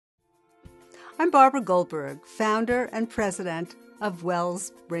I'm Barbara Goldberg, founder and president of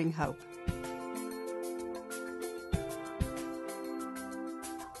Wells Bring Hope.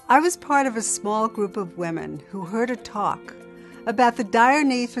 I was part of a small group of women who heard a talk about the dire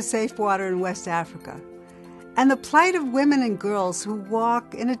need for safe water in West Africa and the plight of women and girls who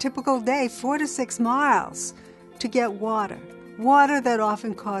walk in a typical day 4 to 6 miles to get water that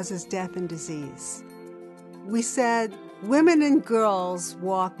often causes death and disease. We said, women and girls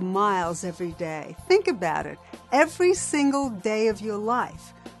walk miles every day. Think about it. Every single day of your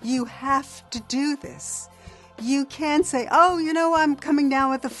life, you have to do this. You can't say, I'm coming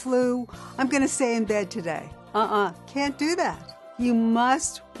down with the flu. I'm going to stay in bed today. Can't do that. You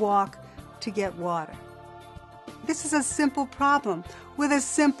must walk to get water. This is a simple problem with a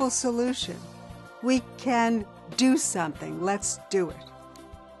simple solution. We can do something. Let's do it.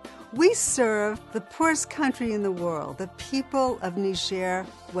 We serve the poorest country in the world, the people of Niger,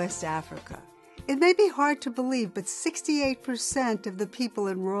 West Africa. It may be hard to believe, but 68% of the people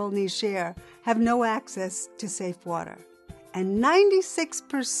in rural Niger have no access to safe water, and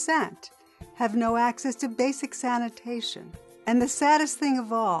 96% have no access to basic sanitation. And the saddest thing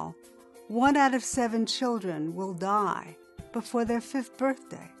of all, 1 out of 7 children will die before their 5th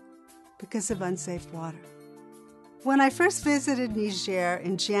birthday because of unsafe water. When I first visited Niger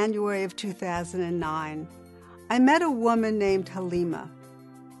in January of 2009, I met a woman named Halima.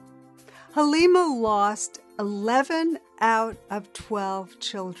 Halima lost 11 out of 12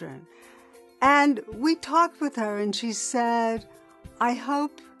 children. And we talked with her and she said, I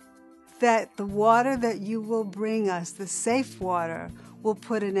hope that the water that you will bring us, the safe water, will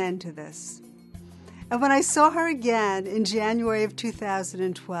put an end to this. And when I saw her again in January of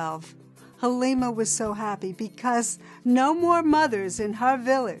 2012, Halima was so happy because no more mothers in her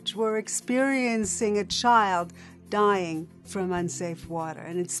village were experiencing a child dying from unsafe water.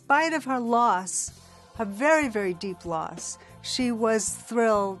 And in spite of her loss, her very, very deep loss, she was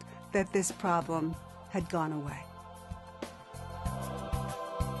thrilled that this problem had gone away.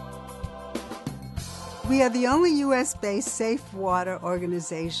 We are the only U.S.-based safe water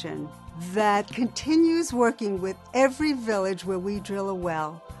organization that continues working with every village where we drill a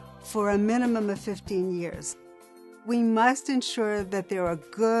well for a minimum of 15 years. We must ensure that there are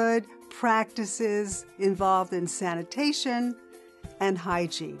good practices involved in sanitation and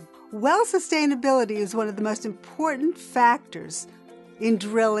hygiene. Well sustainability is one of the most important factors in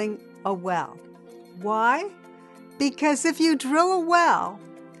drilling a well. Why? Because if you drill a well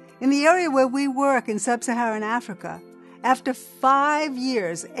in the area where we work in sub-Saharan Africa, after 5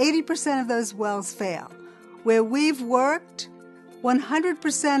 years, 80% of those wells fail. Where we've worked,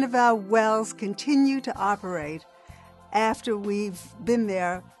 100% of our wells continue to operate after we've been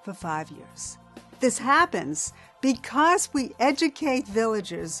there for 5 years. This happens because we educate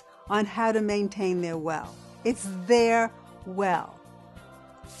villagers on how to maintain their well. It's their well.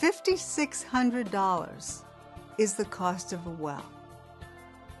 $5,600 is the cost of a well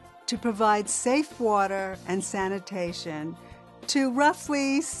to provide safe water and sanitation to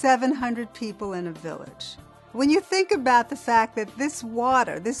roughly 700 people in a village. When you think about the fact that this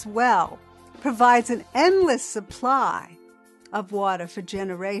water, this well, provides an endless supply of water for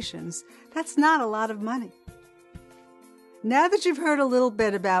generations, that's not a lot of money. Now that you've heard a little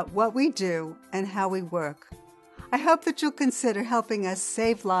bit about what we do and how we work, I hope that you'll consider helping us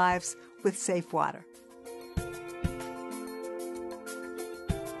save lives with safe water.